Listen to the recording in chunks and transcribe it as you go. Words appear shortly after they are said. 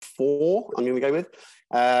4, I'm going to go with,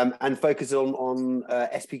 and focus on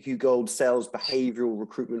SPQ Gold sales behavioral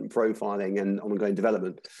recruitment profiling and ongoing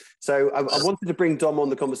development. So I wanted to bring Dom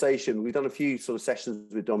on the conversation. We've done a few sort of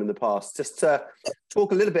sessions with Dom in the past, just to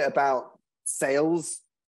talk a little bit about sales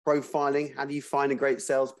profiling. How do you find a great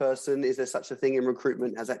salesperson? Is there such a thing in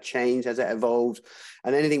recruitment? Has that changed? Has that evolved?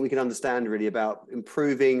 And anything we can understand really about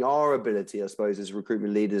improving our ability, I suppose, as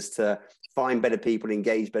recruitment leaders to find better people,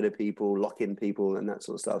 engage better people, lock in people, and that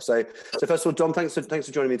sort of stuff. So first of all, Dom, thanks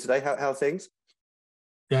for joining me today. How are things?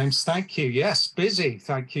 James, thank you. Yes, busy.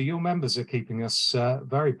 Thank you. Your members are keeping us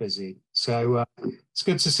very busy. So it's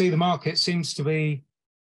good to see the market seems to be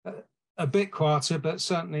a bit quieter, but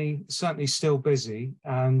certainly still busy.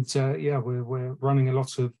 And we're running a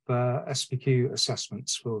lot of SPQ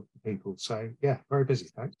assessments for people. So yeah, very busy.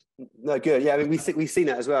 Thanks. No, good. Yeah, I mean, we've seen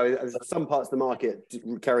that as well. Some parts of the market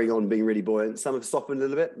carrying on being really buoyant. Some have softened a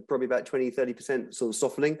little bit, probably about 20-30% sort of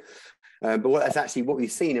softening. But what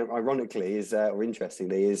we've seen, ironically, is or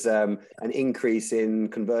interestingly, is an increase in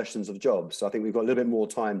conversions of jobs. So I think we've got a little bit more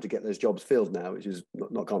time to get those jobs filled now, which is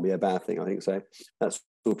not can't be a bad thing. I think so. That's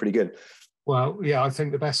all pretty good. Well, yeah, I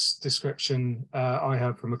think the best description I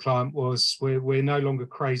heard from a client was we're no longer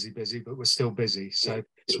crazy busy, but we're still busy. So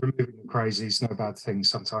removing the crazy is no bad thing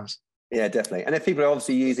sometimes. Yeah, definitely. And if people are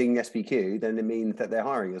obviously using SPQ, then it means that they're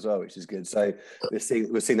hiring as well, which is good. So we're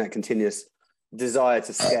seeing that continuous desire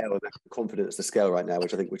to scale and that confidence to scale right now,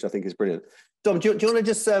 which I think is brilliant. Dom, do you want to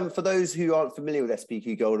just for those who aren't familiar with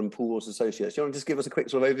SPQ Gold and Paul Ross Associates, do you want to just give us a quick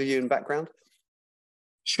sort of overview and background?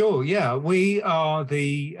 Sure. Yeah, we are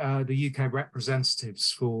the UK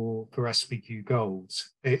representatives for SPQ Gold.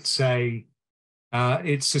 It's a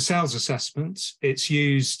sales assessment. It's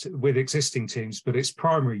used with existing teams, but its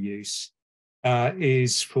primary use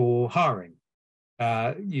is for hiring.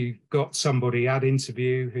 You've got somebody at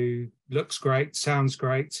interview who looks great, sounds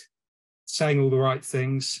great, saying all the right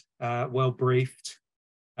things, well briefed,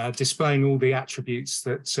 displaying all the attributes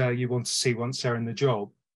that you want to see once they're in the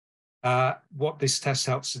job. What this test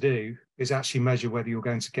helps to do is actually measure whether you're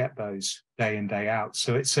going to get those day in, day out.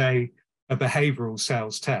 So it's a behavioural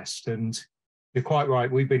sales test. And you're quite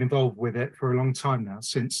right, we've been involved with it for a long time now,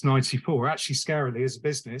 since 94. Actually, scarily, as a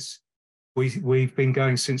business, we've been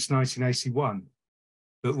going since 1981.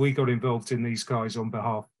 But we got involved in these guys on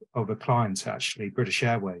behalf of a client, actually, British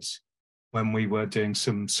Airways, when we were doing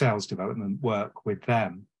some sales development work with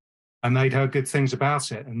them. And they'd heard good things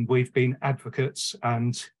about it. And we've been advocates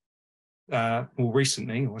and more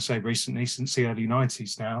recently, or I say recently, since the early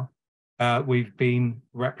 90s now, we've been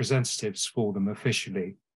representatives for them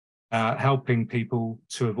officially, helping people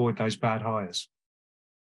to avoid those bad hires.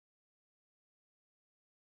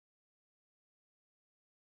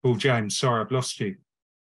 Oh, James, sorry, I've lost you.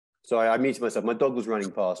 Sorry, I muted myself. My dog was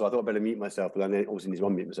running past, so I thought I'd better mute myself, but I obviously need to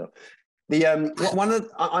unmute myself.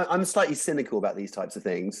 I'm slightly cynical about these types of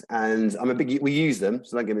things, and we use them,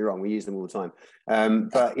 so don't get me wrong, we use them all the time.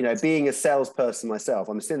 But being a salesperson myself,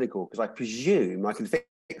 I'm cynical because I presume I can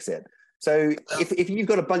fix it. So if you've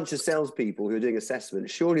got a bunch of salespeople who are doing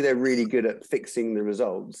assessments, surely they're really good at fixing the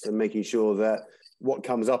results and making sure that what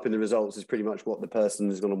comes up in the results is pretty much what the person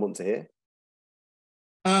is going to want to hear.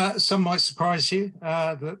 Some might surprise you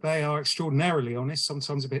that they are extraordinarily honest,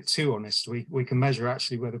 sometimes a bit too honest. We can measure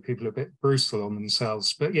actually whether people are a bit brutal on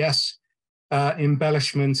themselves. But yes,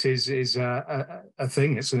 embellishment is a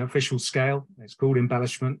thing. It's an official scale. It's called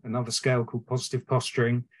embellishment, another scale called positive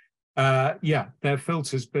posturing. There are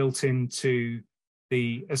filters built into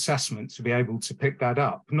the assessment to be able to pick that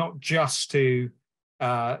up, not just to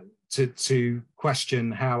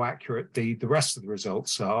question how accurate the rest of the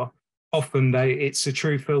results are. Often it's a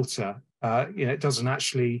true filter. It doesn't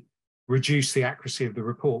actually reduce the accuracy of the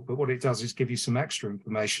report, but what it does is give you some extra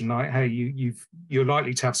information, like, hey, you're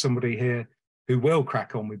likely to have somebody here who will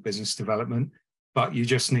crack on with business development, but you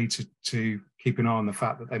just need to keep an eye on the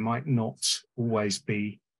fact that they might not always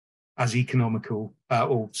be as uneconomical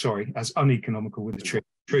with the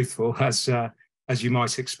truthful as you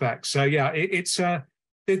might expect. So yeah,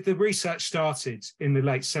 the research started in the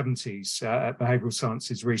late 70s at Behavioural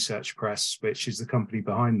Sciences Research Press, which is the company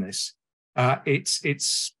behind this.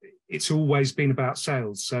 It's always been about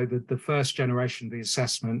sales. So the first generation of the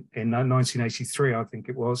assessment in 1983, I think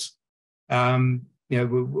it was, we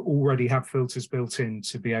already have filters built in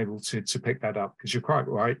to be able to pick that up, because you're quite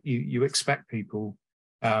right. You expect people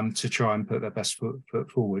to try and put their best foot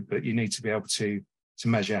forward, but you need to be able to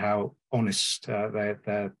measure how honest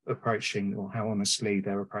they're approaching, or how honestly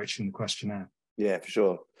they're approaching the questionnaire. Yeah, for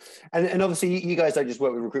sure. And obviously you guys don't just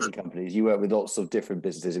work with recruitment companies, you work with lots of different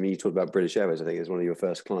businesses. I mean, you talked about British Airways, I think, as one of your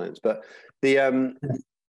first clients. But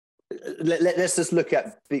Let's just look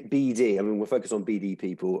at BD. I mean, we're focused on BD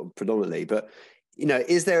people predominantly, but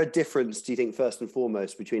is there a difference, do you think, first and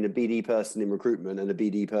foremost, between a BD person in recruitment and a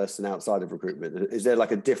BD person outside of recruitment? Is there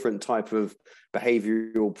like a different type of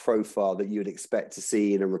behavioral profile that you would expect to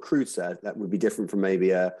see in a recruiter that would be different from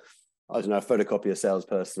maybe a photocopier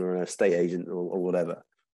salesperson or an estate agent or whatever?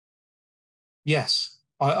 Yes.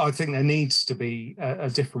 I think there needs to be a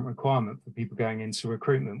different requirement for people going into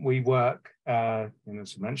recruitment. We work, as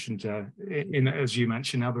I mentioned, as you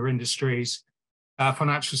mentioned, other industries,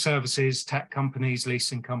 financial services, tech companies,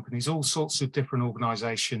 leasing companies, all sorts of different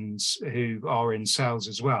organizations who are in sales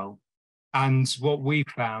as well. And what we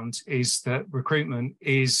found is that recruitment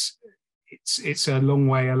it's a long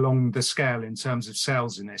way along the scale in terms of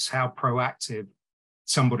sales in this, how proactive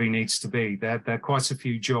somebody needs to be. There are quite a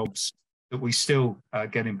few jobs that we still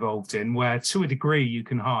get involved in where, to a degree, you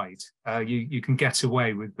can hide. You can get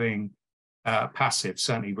away with being passive.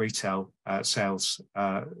 Certainly retail sales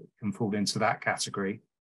can fall into that category.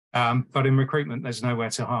 But in recruitment, there's nowhere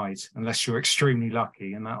to hide unless you're extremely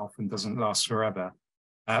lucky, and that often doesn't last forever.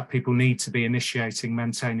 People need to be initiating,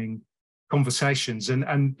 maintaining conversations.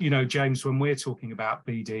 And James, when we're talking about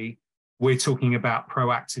BD, we're talking about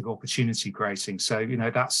proactive opportunity creating. So,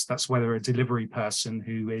 that's whether a delivery person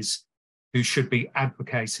who should be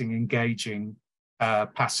advocating, engaging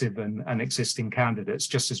passive and existing candidates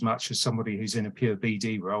just as much as somebody who's in a pure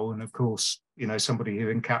BD role. And of course, somebody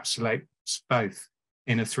who encapsulates both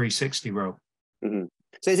in a 360 role. Mm-hmm.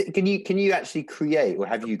 So can you actually create, or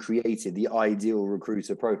have you created, the ideal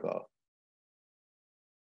recruiter profile?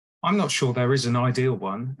 I'm not sure there is an ideal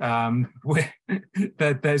one.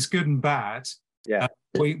 There's good and bad. Yeah.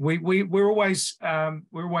 We're always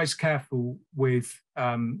careful with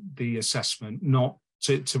the assessment, not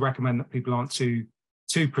to recommend that people aren't too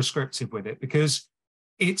prescriptive with it, because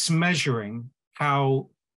it's measuring how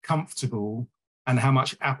comfortable and how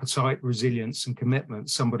much appetite, resilience, and commitment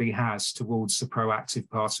somebody has towards the proactive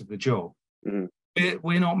part of the job. Mm-hmm.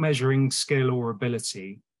 We're not measuring skill or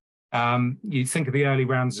ability. You think of the early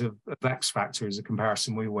rounds of X Factor as a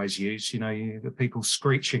comparison we always use. The people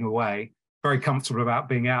screeching away, very comfortable about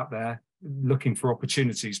being out there looking for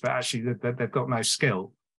opportunities, but actually they've got no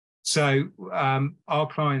skill. So our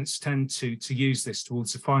clients tend to use this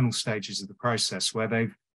towards the final stages of the process, where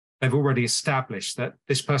they've already established that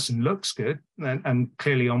this person looks good, and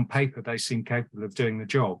clearly on paper they seem capable of doing the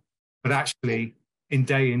job, but actually in,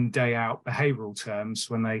 day out behavioral terms,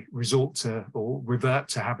 when they resort to or revert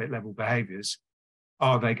to habit level behaviors,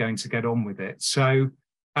 are they going to get on with it? So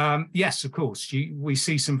yes, of course, we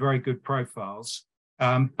see some very good profiles,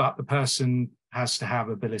 but the person has to have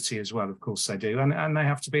ability as well. Of course they do. And they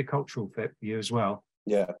have to be a cultural fit for you as well.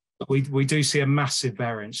 Yeah. We do see a massive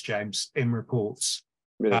variance, James, in reports.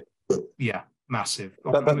 Really? Yeah, massive.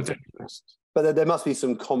 But there must be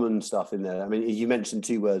some common stuff in there. I mean, you mentioned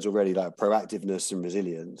two words already, like proactiveness and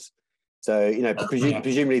resilience. So,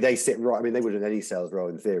 presumably they sit right. I mean, they would in any sales role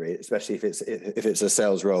in theory, especially if it's a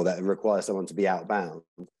sales role that requires someone to be outbound,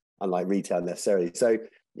 unlike retail necessarily. So,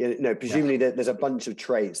 presumably there's a bunch of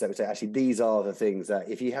traits that would say, actually, these are the things that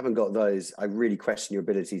if you haven't got those, I really question your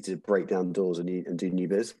ability to break down doors and do new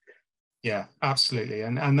biz. Yeah, absolutely.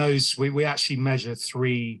 And those, we actually measure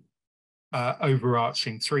three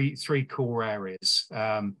core areas.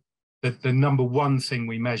 The number one thing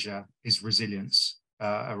we measure is resilience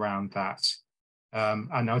around that.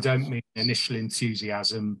 And I don't mean initial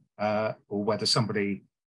enthusiasm or whether somebody,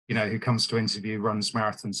 who comes to interview runs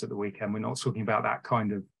marathons at the weekend. We're not talking about that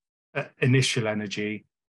kind of initial energy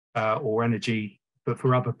or energy, but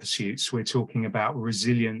for other pursuits, we're talking about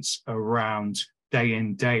resilience around day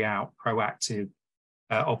in, day out, proactive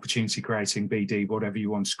opportunity creating, BD, whatever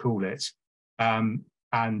you want to call it. And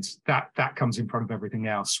that comes in front of everything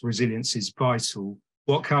else. Resilience is vital.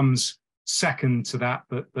 What comes second to that,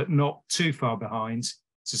 but not too far behind,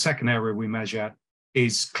 it's the second area we measure,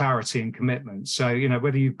 is clarity and commitment. So,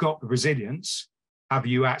 whether you've got the resilience, have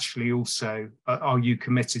you actually also, are you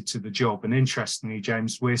committed to the job? And interestingly,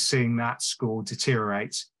 James, we're seeing that score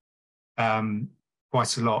deteriorate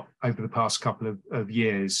quite a lot over the past couple of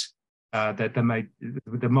years. There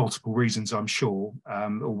are multiple reasons, I'm sure.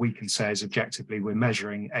 All we can say is objectively, we're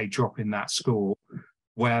measuring a drop in that score,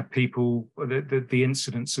 where people, the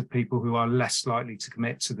incidence of people who are less likely to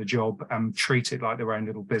commit to the job and treat it like their own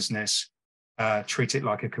little business, treat it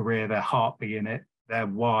like a career, their heart be in it, their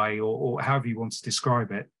why, or however you want to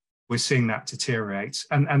describe it, we're seeing that deteriorate.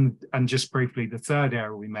 And just briefly, the third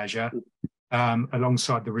area we measure,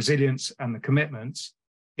 alongside the resilience and the commitment,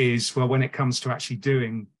 is, well, when it comes to actually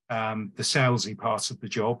doing the salesy part of the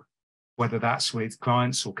job, whether that's with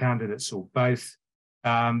clients or candidates or both,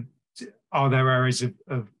 are there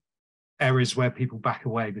areas where people back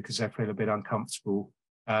away because they feel a bit uncomfortable?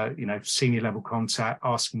 Senior level contact,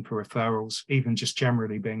 asking for referrals, even just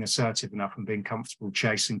generally being assertive enough and being comfortable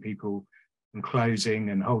chasing people and closing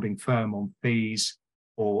and holding firm on fees,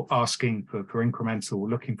 or asking for incremental or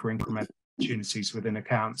looking for incremental opportunities within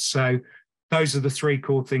accounts. So those are the three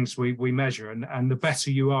core things we measure. And the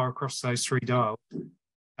better you are across those three dials,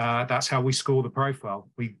 that's how we score the profile.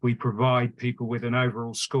 We provide people with an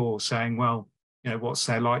overall score saying, well, what's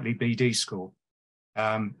their likely BD score?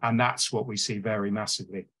 And that's what we see vary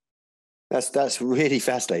massively. That's really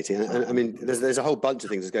fascinating. And I mean, there's a whole bunch of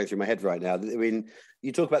things that's going through my head right now. I mean,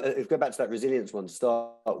 you talk about go back to that resilience one to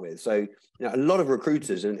start with. So, a lot of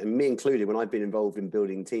recruiters, and me included, when I've been involved in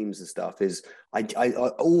building teams and stuff, is I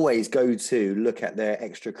always go to look at their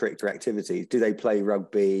extracurricular activities. Do they play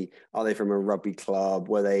rugby? Are they from a rugby club?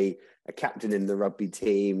 Were they a captain in the rugby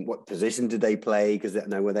team? What position did they play? Because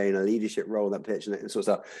were they in a leadership role in that pitch and that sort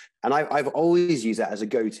of stuff. And I've always used that as a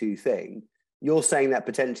go-to thing. You're saying that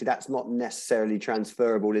potentially that's not necessarily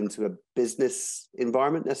transferable into a business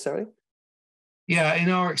environment necessarily? Yeah,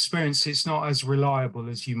 in our experience, it's not as reliable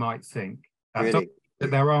as you might think. Really?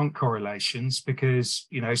 That there aren't correlations because,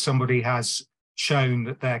 somebody has shown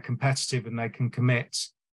that they're competitive and they can commit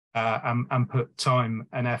and put time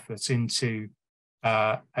and effort into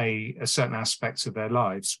a certain aspect of their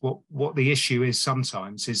lives. What the issue is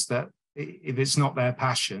sometimes is that if it's not their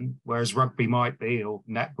passion, whereas rugby might be, or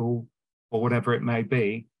netball, or whatever it may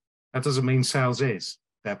be, that doesn't mean sales is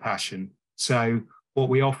their passion. So what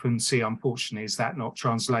we often see, unfortunately, is that not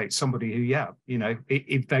translate. Somebody who,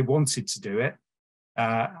 if they wanted to do it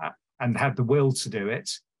and had the will to do it,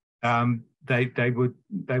 they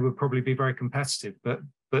would probably be very competitive. But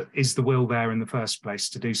is the will there in the first place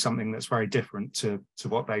to do something that's very different to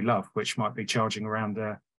what they love, which might be charging around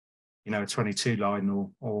a 22 line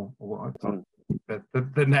or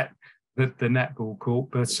the netball court,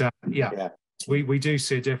 but we do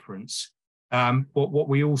see a difference. What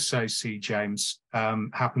we also see, James,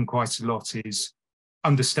 happen quite a lot is,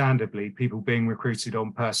 understandably, people being recruited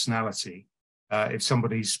on personality. If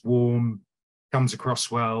somebody's warm, comes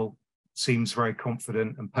across well, seems very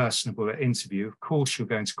confident and personable at interview, of course you're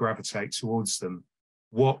going to gravitate towards them.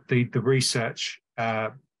 What the research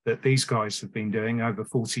that these guys have been doing over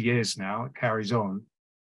 40 years now, it carries on.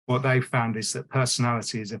 What they've found is that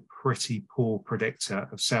personality is a pretty poor predictor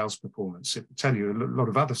of sales performance. It will tell you a lot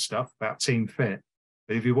of other stuff about team fit,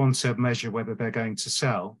 but if you want to measure whether they're going to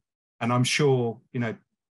sell, and I'm sure,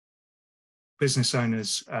 business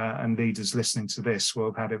owners and leaders listening to this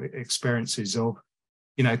will have had experiences of,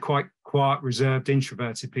 quite quiet, reserved,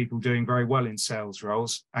 introverted people doing very well in sales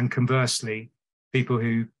roles, and conversely, people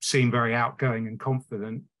who seem very outgoing and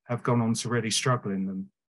confident have gone on to really struggle in them.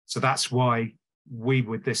 So that's why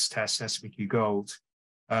with this test, SPQ Gold,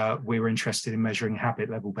 we were interested in measuring habit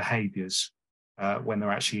level behaviors when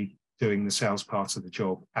they're actually doing the sales part of the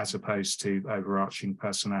job, as opposed to overarching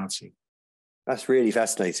personality. That's really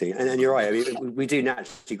fascinating. And you're right. I mean, we do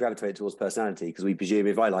naturally gravitate towards personality because we presume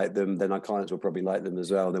if I like them, then our clients will probably like them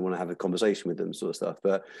as well. They want to have a conversation with them, sort of stuff.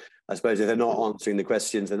 But I suppose if they're not answering the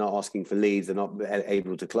questions, they're not asking for leads, they're not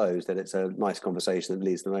able to close, then it's a nice conversation that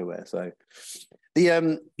leads to nowhere. So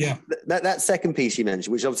that second piece you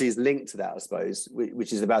mentioned, which obviously is linked to that, I suppose,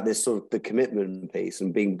 which is about this sort of the commitment piece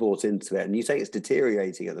and being brought into it. And you say it's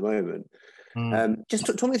deteriorating at the moment. Just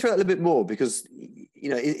talk me through that a little bit more, because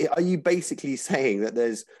are you basically saying that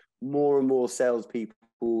there's more and more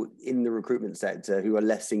salespeople in the recruitment sector who are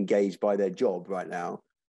less engaged by their job right now,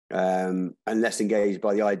 and less engaged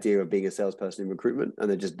by the idea of being a salesperson in recruitment, and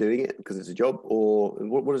they're just doing it because it's a job? Or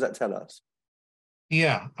what does that tell us?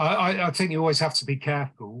 Yeah, I think you always have to be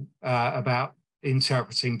careful about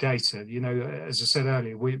interpreting data. As I said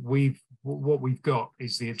earlier, what we've got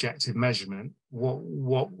is the objective measurement.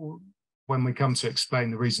 When we come to explain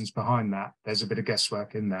the reasons behind that, there's a bit of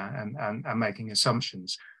guesswork in there and making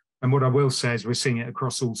assumptions. And what I will say is we're seeing it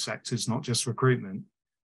across all sectors, not just recruitment.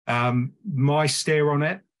 My steer on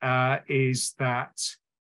it is that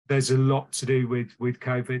there's a lot to do with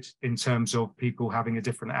COVID in terms of people having a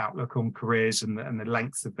different outlook on careers and the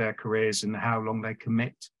length of their careers and how long they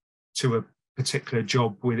commit to a particular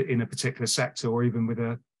job in a particular sector, or even with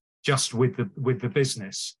the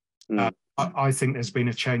business. I think there's been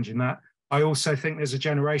a change in that. I also think there's a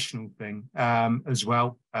generational thing as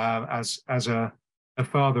well. As a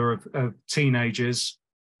father of teenagers,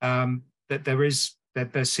 that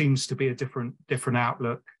there seems to be a different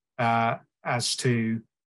outlook as to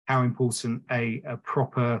how important a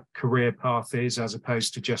proper career path is, as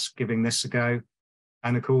opposed to just giving this a go.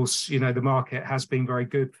 And of course, the market has been very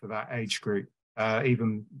good for that age group.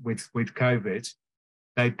 even with COVID,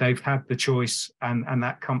 they've had the choice and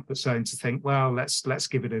that comfort zone to think, well, let's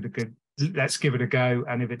give it a go,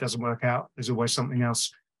 and if it doesn't work out, there's always something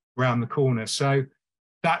else around the corner. So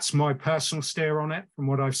that's my personal steer on it from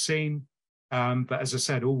what I've seen. But as I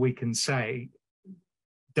said, all we can say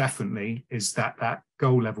definitely is that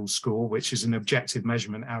goal level score, which is an objective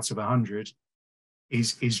measurement out of 100,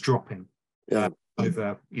 is dropping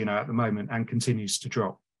over, at the moment, and continues to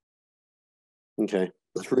drop. Okay.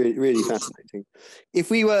 That's really, really fascinating.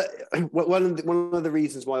 If we were, one of the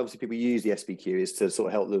reasons why obviously people use the SBQ is to sort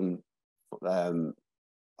of help them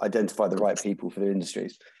identify the right people for their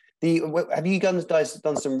industries. Have you guys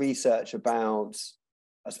done some research about,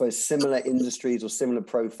 I suppose, similar industries or similar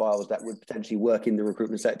profiles that would potentially work in the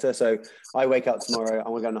recruitment sector? So I wake up tomorrow,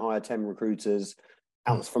 I'm going to hire 10 recruiters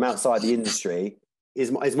from outside the industry.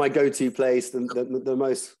 Is my go-to place the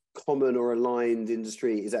most common or aligned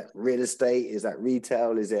industry? Is that real estate? Is that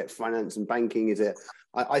retail? Is it finance and banking? Is it?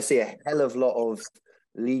 I see a hell of a lot of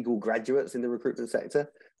legal graduates in the recruitment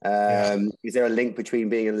sector. Is there a link between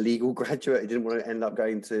being a legal graduate who didn't want to end up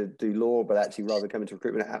going to do law, but actually rather come into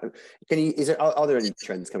recruitment? Are there any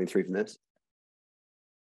trends coming through from this?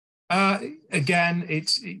 Again,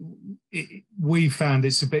 we found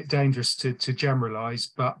it's a bit dangerous to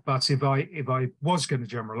generalize, but if I was going to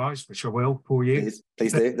generalize, which I will for you,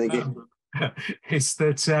 please do. Thank you. Is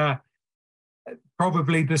that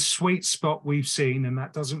probably the sweet spot we've seen, and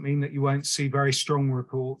that doesn't mean that you won't see very strong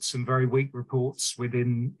reports and very weak reports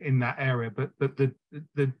in that area, but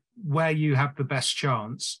the where you have the best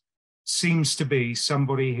chance seems to be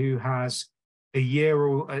somebody who has a year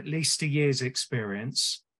or at least a year's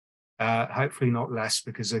experience. Hopefully not less,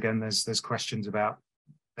 because again, there's questions about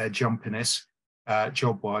their jumpiness,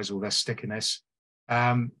 job-wise, or their stickiness.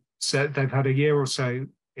 So they've had a year or so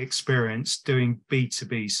experience doing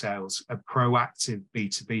B2B sales, a proactive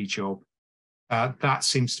B2B job. That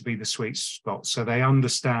seems to be the sweet spot. So they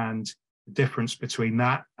understand the difference between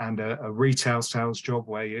that and a retail sales job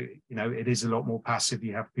where it is a lot more passive.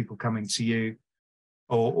 You have people coming to you,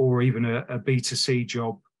 or even a B2C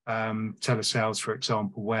job. Telesales, for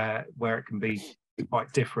example, where it can be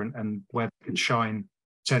quite different, and where they can shine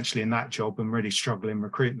potentially in that job and really struggle in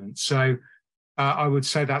recruitment. So I would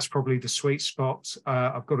say that's probably the sweet spot.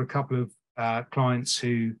 I've got a couple of clients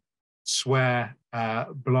who swear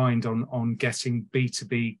blind on getting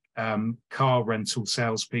B2B car rental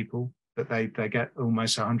salespeople, that they get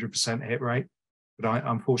almost 100% hit rate. But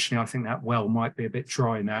unfortunately, I think that well might be a bit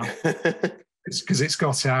dry now. It's because it's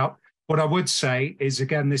got out. What I would say is,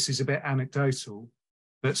 again, this is a bit anecdotal,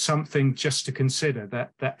 but something just to consider,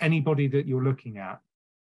 that anybody that you're looking at,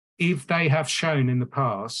 if they have shown in the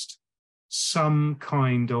past some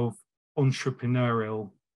kind of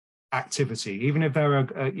entrepreneurial activity, even if they're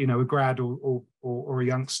a grad or a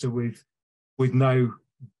youngster with no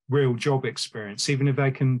real job experience, even if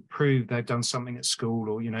they can prove they've done something at school,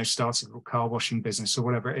 or started a car washing business or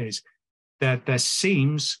whatever it is, there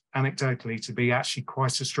seems anecdotally to be actually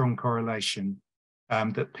quite a strong correlation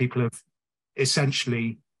that people have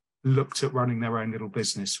essentially looked at running their own little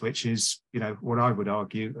business, which is, what I would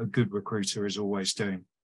argue a good recruiter is always doing.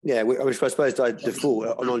 Yeah, I suppose by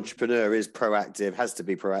default, an entrepreneur is proactive, has to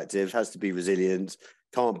be proactive, has to be resilient,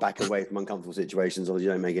 can't back away from uncomfortable situations, or you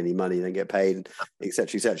don't make any money, don't get paid, et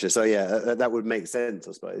cetera, et cetera. So yeah, that would make sense,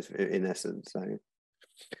 I suppose, in essence. So.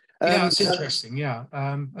 Yeah, it's interesting. Yeah,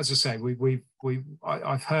 as I say,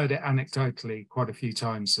 I've heard it anecdotally quite a few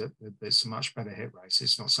times that there's a much better hit rate.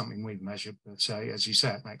 It's not something we've measured, but as you say,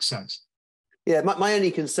 it makes sense. Yeah, my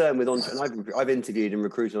only concern with I've interviewed and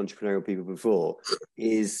recruited entrepreneurial people before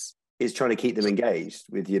is trying to keep them engaged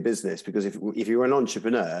with your business, because if you're an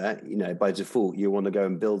entrepreneur, by default you want to go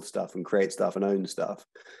and build stuff and create stuff and own stuff,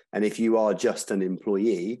 and if you are just an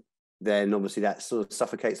employee, then obviously that sort of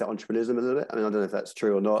suffocates that entrepreneurship a little bit. I mean, I don't know if that's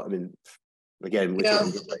true or not. I mean, again,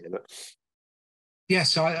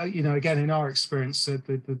 yes, again, in our experience,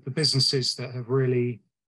 the businesses that have really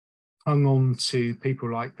hung on to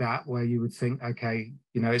people like that, where you would think, okay,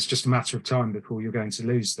 it's just a matter of time before you're going to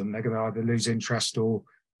lose them. They're going to either lose interest, or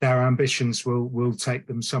their ambitions will take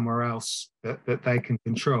them somewhere else that they can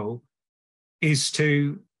control, is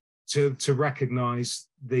to recognize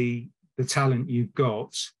the talent you've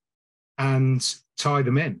got and tie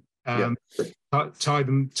them in, tie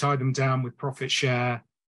them down with profit share,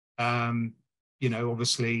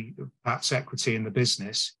 obviously perhaps equity in the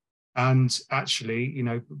business. And actually,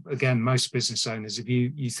 again, most business owners, if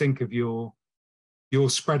you think of your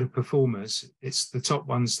spread of performers, it's the top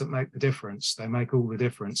ones that make the difference. They make all the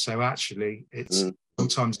difference. So actually, it's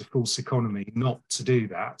sometimes a false economy not to do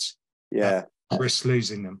that. Yeah, risk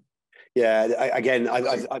losing them. Yeah,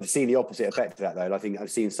 I've seen the opposite effect of that though. And I think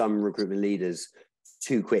I've seen some recruitment leaders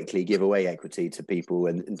too quickly give away equity to people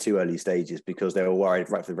in too early stages because they were worried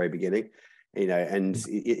right from the very beginning. And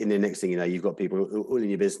in the next thing you know, you've got people all in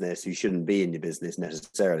your business who shouldn't be in your business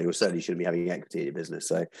necessarily, or certainly shouldn't be having equity in your business.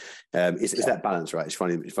 So it's that balance, right? It's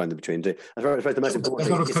finding the between two. I suppose the most important they've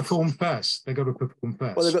thing got to perform first. They've got to perform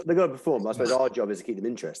first. Well, they've got to perform. I suppose our job is to keep them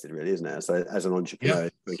interested, really, isn't it? So as an entrepreneur,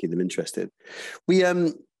 to keep them interested. We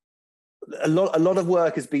a lot of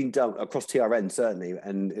work has been done across TRN certainly,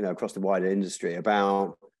 and across the wider industry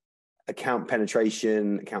about account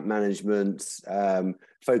penetration, account management,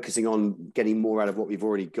 focusing on getting more out of what we've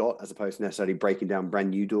already got, as opposed to necessarily breaking down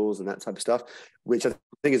brand new doors and that type of stuff, which I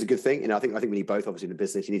think is a good thing. I think we need both. Obviously, in the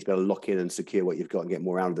business, you need to be able to lock in and secure what you've got and get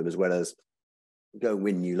more out of them, as well as go and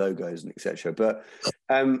win new logos and etc. But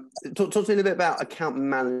talk to me a little bit about account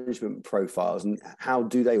management profiles and how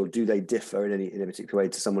do they differ in a particular way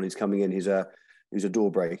to someone who's coming in who's a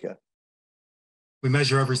door breaker? We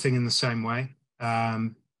measure everything in the same way.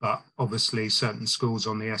 But obviously certain schools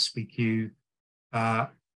on the SBQ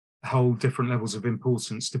hold different levels of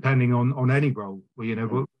importance depending on any role.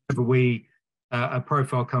 Whenever a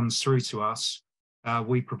profile comes through to us,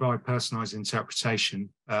 we provide personalised interpretation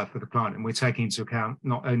for the client, and we're taking into account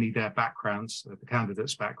not only their backgrounds, the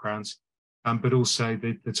candidates' backgrounds, but also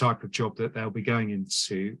the type of job that they'll be going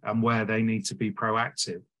into and where they need to be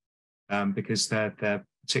proactive, because they're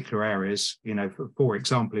particular areas. For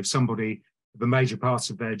example, if the major part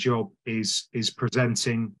of their job is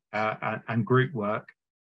presenting and group work,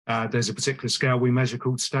 there's a particular scale we measure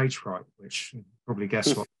called stage fright, which you probably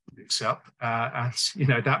guess what picks up, and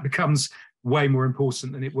that becomes way more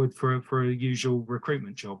important than it would for a usual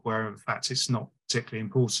recruitment job, where in fact it's not particularly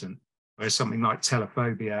important. Whereas something like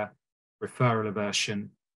telephobia, referral aversion,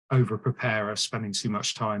 over-preparer, spending too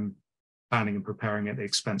much time planning and preparing at the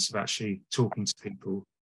expense of actually talking to people,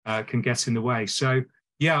 can get in the way. So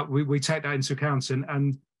yeah, we take that into account,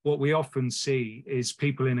 and what we often see is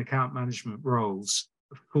people in account management roles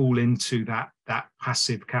fall into that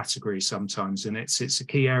passive category sometimes, and it's a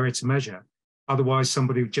key area to measure. Otherwise,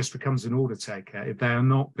 somebody just becomes an order taker if they are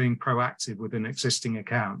not being proactive with an existing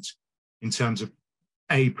account in terms of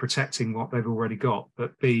A, protecting what they've already got,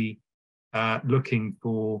 but B, looking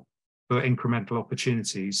for incremental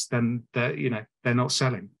opportunities. Then they're not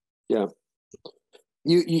selling. Yeah.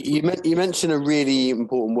 You mentioned a really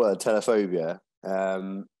important word, telephobia.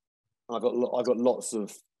 I've got lots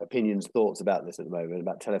of opinions, thoughts about this at the moment,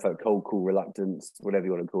 about telephone, cold call reluctance, whatever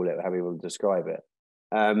you want to call it, however you want to describe it.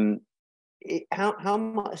 How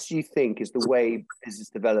much do you think is the way business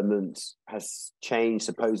development has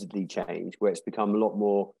supposedly changed, where it's become a lot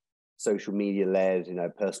more social media led,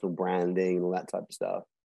 personal branding and all that type of stuff?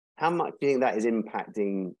 How much do you think that is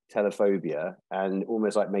impacting telephobia and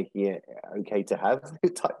almost like making it okay to have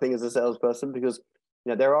type thing as a salesperson? Because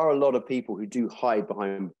there are a lot of people who do hide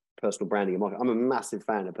behind personal branding and marketing. I'm a massive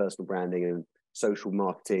fan of personal branding and social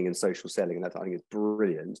marketing and social selling, and that I think is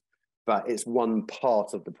brilliant. But it's one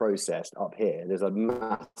part of the process up here. There's a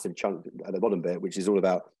massive chunk at the bottom bit, which is all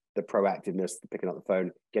about the proactiveness, picking up the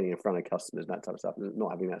phone, getting in front of customers, and that type of stuff, and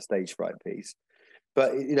not having that stage fright piece.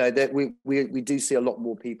 But that we do see a lot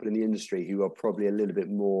more people in the industry who are probably a little bit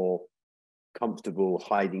more comfortable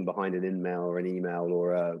hiding behind an email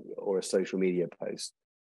or a social media post.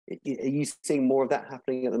 Are you seeing more of that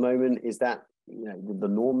happening at the moment? Is that the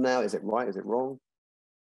norm now? Is it right? Is it wrong?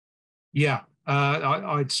 Yeah,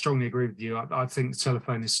 I'd strongly agree with you. I think the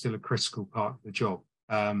telephone is still a critical part of the job.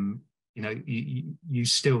 You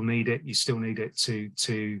still need it. You still need it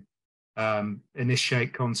to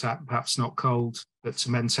initiate contact, perhaps not cold, but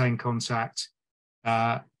to maintain contact.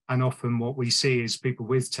 And often what we see is people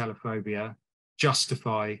with telephobia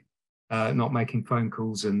justify not making phone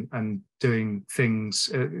calls and doing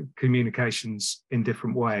things, communications in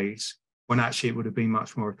different ways, when actually it would have been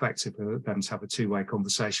much more effective for them to have a two-way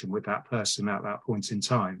conversation with that person at that point in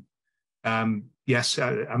time. Yes,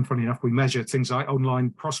 and funny enough, we measure things like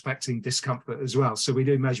online prospecting discomfort as well. So we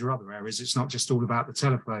do measure other areas. It's not just all about the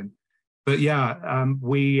telephone. But yeah,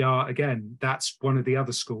 we are, again, that's one of the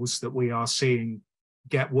other schools that we are seeing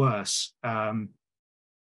get worse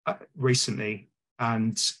recently.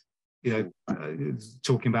 And,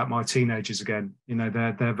 talking about my teenagers again,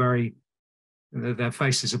 their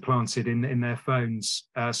faces are planted in their phones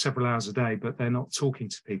several hours a day, but they're not talking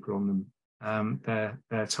to people on them.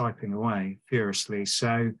 They're typing away furiously.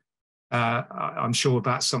 So I'm sure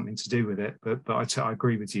that's something to do with it. But I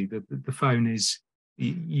agree with you that the phone is,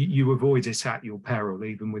 you avoid it at your peril,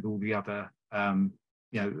 even with all the other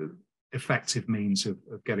effective means of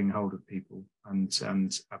getting hold of people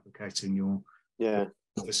and advocating your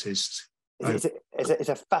services. It's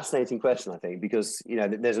a fascinating question, I think, because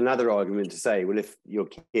there's another argument to say, well, if your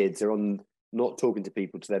kids are not talking to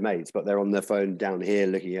people, to their mates, but they're on their phone down here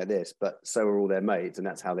looking at this, but so are all their mates, and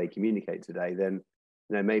that's how they communicate today, then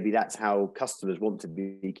maybe that's how customers want to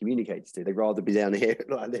be communicated to. They'd rather be down here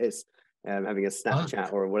like this, having a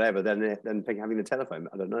Snapchat or whatever than having the telephone.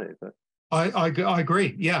 I don't know, but I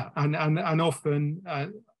agree. Yeah, and often.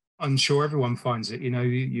 I'm sure everyone finds it.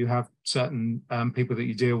 You have certain people that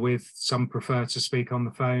you deal with. Some prefer to speak on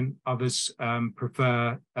the phone. Others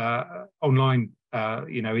prefer online,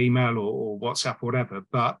 email or WhatsApp or whatever.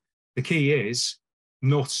 But the key is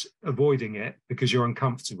not avoiding it because you're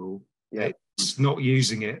uncomfortable. Yeah. It's not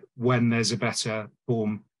using it when there's a better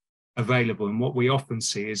form available. And what we often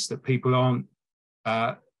see is that people aren't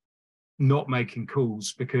not making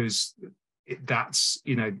calls because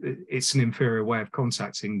it's an inferior way of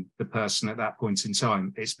contacting the person at that point in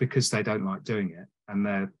time. It's because they don't like doing it and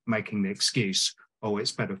they're making the excuse, oh,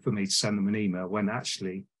 it's better for me to send them an email, when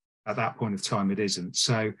actually at that point of time it isn't.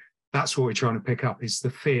 So that's what we're trying to pick up, is the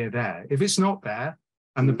fear there. If it's not there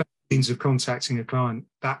and the best means of contacting a client,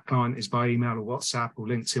 that client is by email or WhatsApp or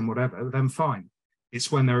LinkedIn, whatever, then fine.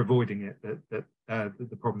 It's when they're avoiding it that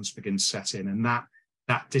the problems begin to set in, and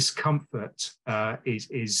that discomfort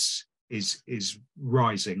is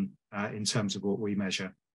rising in terms of what we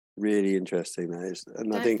measure. Really interesting, that is.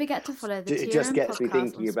 And Don't forget to follow the TRN it just gets podcast me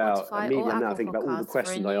thinking about immediately now. I think about all the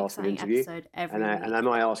questions I ask in an interview, and am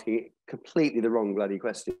I asking completely the wrong bloody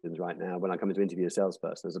questions right now when I come to interview a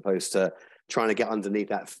salesperson, as opposed to trying to get underneath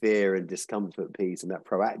that fear and discomfort piece and that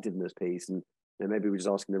proactiveness piece, and maybe we're just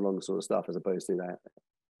asking the wrong sort of stuff as opposed to that.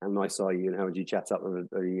 How nice are you, and how would you chat up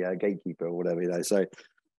with a gatekeeper or whatever, So,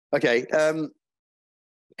 okay.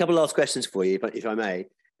 A couple of last questions for you, if I may.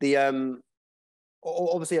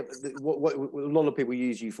 Obviously, what a lot of people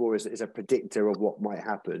use you for is a predictor of what might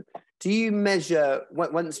happen. Do you measure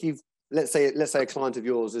once you've let's say a client of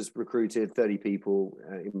yours has recruited 30 people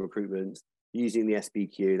in recruitment using the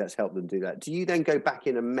SBQ, that's helped them do that? Do you then go back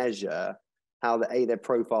in and measure how their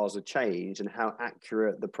profiles have changed and how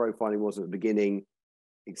accurate the profiling was at the beginning,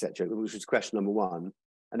 etc.? Which is question number one.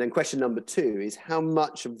 And then question number two is, how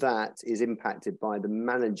much of that is impacted by the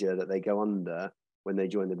manager that they go under when they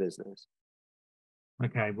join the business?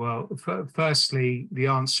 Okay, well, firstly, the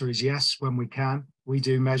answer is yes, when we can. We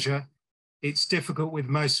do measure. It's difficult with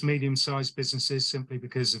most medium-sized businesses simply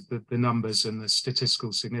because of the numbers and the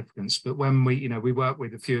statistical significance. But when we work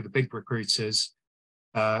with a few of the big recruiters,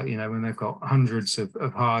 when they've got hundreds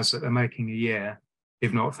of hires that they're making a year,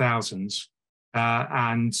 if not thousands,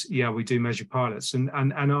 and we do measure pilots, and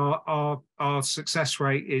our success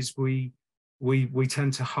rate is we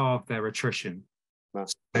tend to halve their attrition. Wow.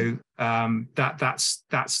 So that's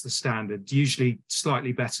the standard, usually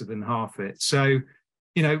slightly better than half it. So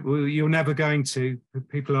you're never going to,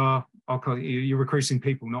 you're recruiting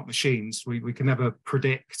people, not machines. We can never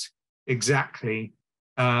predict exactly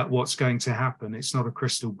what's going to happen. It's not a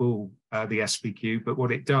crystal ball, the SBQ, but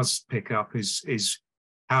what it does pick up is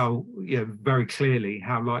how, very clearly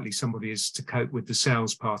how likely somebody is to cope with the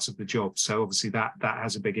sales part of the job. So obviously that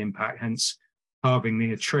has a big impact, hence halving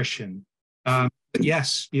the attrition. But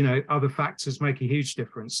yes, other factors make a huge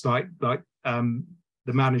difference, like the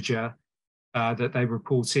manager that they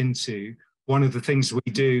report into. One of the things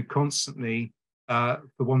we do constantly, for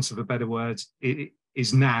want of a better word,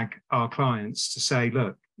 is nag our clients to say,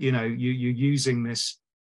 look, you're using this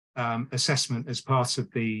assessment as part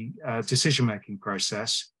of the decision-making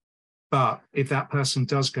process. But if that person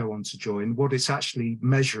does go on to join, what it's actually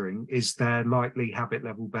measuring is their likely habit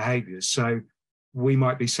level behaviors. So we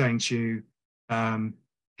might be saying to you,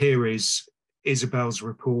 here is Isabel's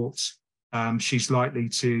report. She's likely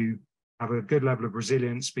to have a good level of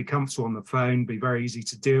resilience, be comfortable on the phone, be very easy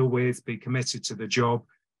to deal with, be committed to the job.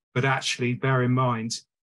 But actually bear in mind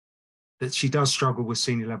that she does struggle with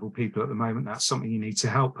senior level people at the moment. That's something you need to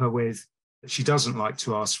help her with. That she doesn't like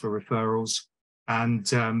to ask for referrals. And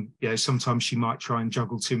sometimes she might try and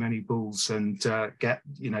juggle too many balls and get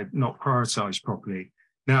not prioritized properly.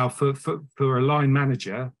 Now, for a line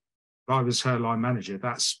manager, if I was her line manager,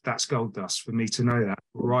 that's gold dust for me to know that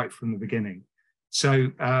right from the beginning.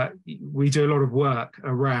 So we do a lot of work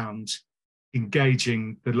around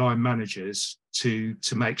engaging the line managers to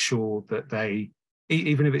make sure that they,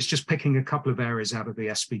 even if it's just picking a couple of areas out of the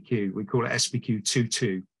SBQ, we call it SBQ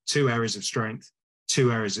 2-2, 2 areas of strength,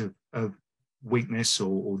 2 areas of weakness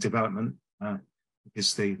or development,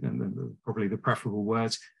 is probably the preferable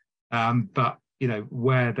word. But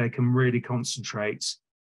where they can really concentrate,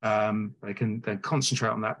 they can concentrate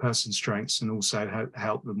on that person's strengths and also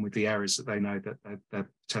help them with the areas that they know that they're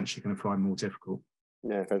potentially going to find more difficult.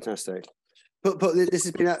 Yeah, fantastic. But this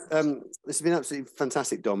has been absolutely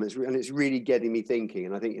fantastic, Dom. It's really getting me thinking.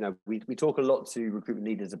 And I think, we talk a lot to recruitment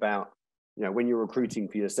leaders about, when you're recruiting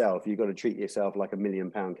for yourself, you've got to treat yourself like £1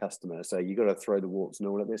 million customer. So you've got to throw the warts and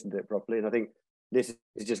all of this and do it properly. And I think this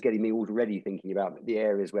is just getting me already thinking about the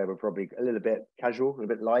areas where we're probably a little bit casual, a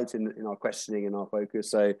bit light in our questioning and our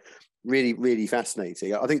focus. So really, really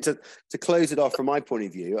fascinating. I think to close it off from my point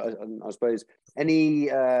of view, I suppose any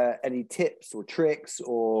tips or tricks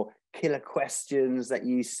or killer questions that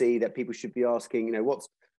you see that people should be asking,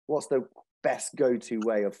 what's the best go-to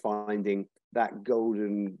way of finding that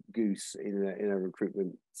golden goose in a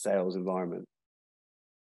recruitment sales environment?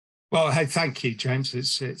 Well, hey, thank you, James.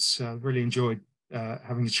 It's really enjoyed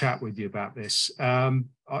having a chat with you about this.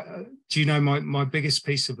 Do you know my biggest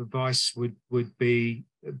piece of advice would be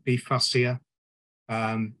fussier.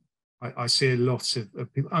 I see a lot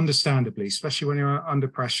of people, understandably, especially when you're under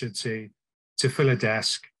pressure to fill a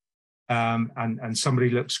desk, and somebody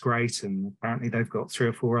looks great and apparently they've got 3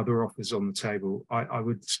 or 4 other offers on the table. I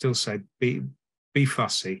would still say be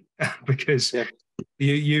fussy because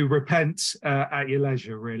you repent at your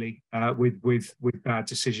leisure, really, with bad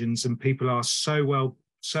decisions, and people are so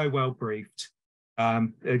well briefed.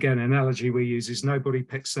 Again, an analogy we use is nobody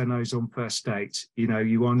picks their nose on first date.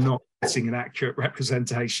 You are not getting an accurate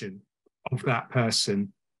representation of that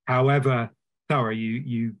person, however thorough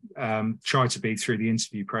you try to be through the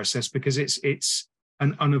interview process, because it's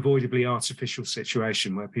an unavoidably artificial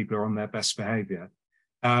situation where people are on their best behavior.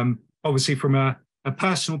 Obviously, from a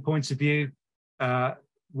personal point of view,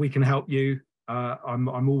 we can help you.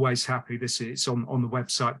 I'm always happy. It's on the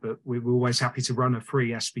website, but we're always happy to run a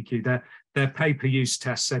free SPQ. They're pay-per-use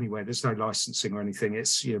tests anyway. There's no licensing or anything.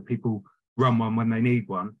 It's people run one when they need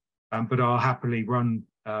one, but I'll happily run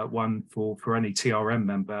one for any TRN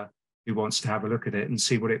member who wants to have a look at it and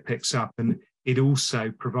see what it picks up. And it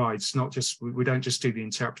also provides we don't just do the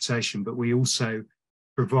interpretation, but we also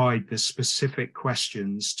provide the specific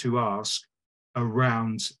questions to ask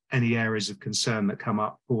around any areas of concern that come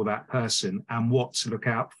up for that person and what to look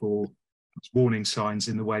out for, warning signs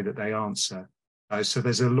in the way that they answer. So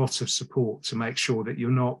there's a lot of support to make sure that you're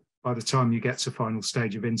not, by the time you get to final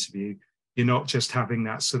stage of interview, you're not just having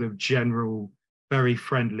that sort of general, very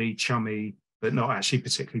friendly, chummy, but not actually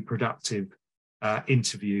particularly productive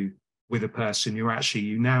interview with a person.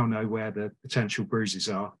 You now know where the potential bruises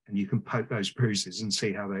are, and you can poke those bruises and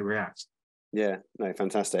see how they react. Yeah, no,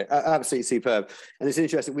 fantastic. Absolutely superb. And it's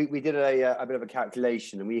interesting. We did a bit of a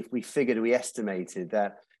calculation, and we estimated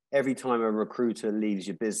that every time a recruiter leaves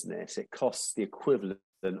your business, it costs the equivalent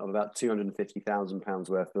of about £250,000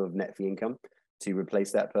 worth of net fee income to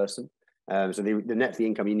replace that person. So the net fee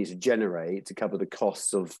income you need to generate to cover the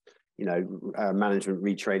costs of management,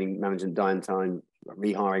 retraining, management downtime,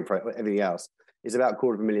 rehiring, everything else is about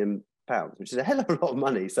 £250,000, which is a hell of a lot of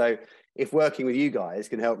money. So if working with you guys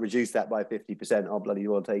can help reduce that by 50%, I'll bloody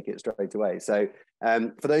well take it straight away. So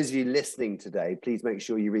for those of you listening today, please make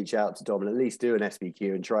sure you reach out to Dom and at least do an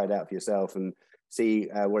SPQ and try it out for yourself and see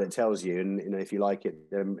what it tells you. And if you like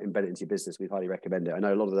it, embed it into your business. We'd highly recommend it. I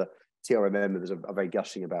know a lot of the TRM members are very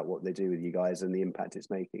gushing about what they do with you guys and the impact it's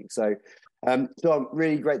making. So, Dom,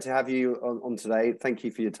 really great to have you on today. Thank you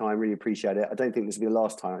for your time. Really appreciate it. I don't think this will be the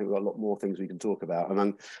last time. I think we've got a lot more things we can talk about.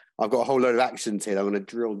 And I've got a whole load of actions here that I'm going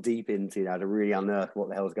to drill deep into now to really unearth what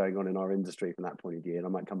the hell's going on in our industry from that point of view. And I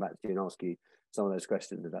might come back to you and ask you some of those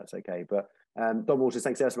questions if that's okay. But Dom Walters,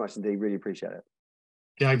 thanks so much indeed. Really appreciate it.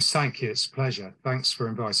 James, thank you. It's a pleasure. Thanks for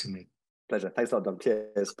inviting me. Pleasure. Thanks a lot, Dom.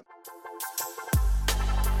 Cheers.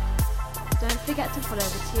 Don't forget to follow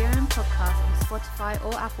the TRN Podcast on Spotify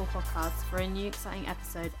or Apple Podcasts for a new exciting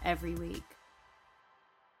episode every week.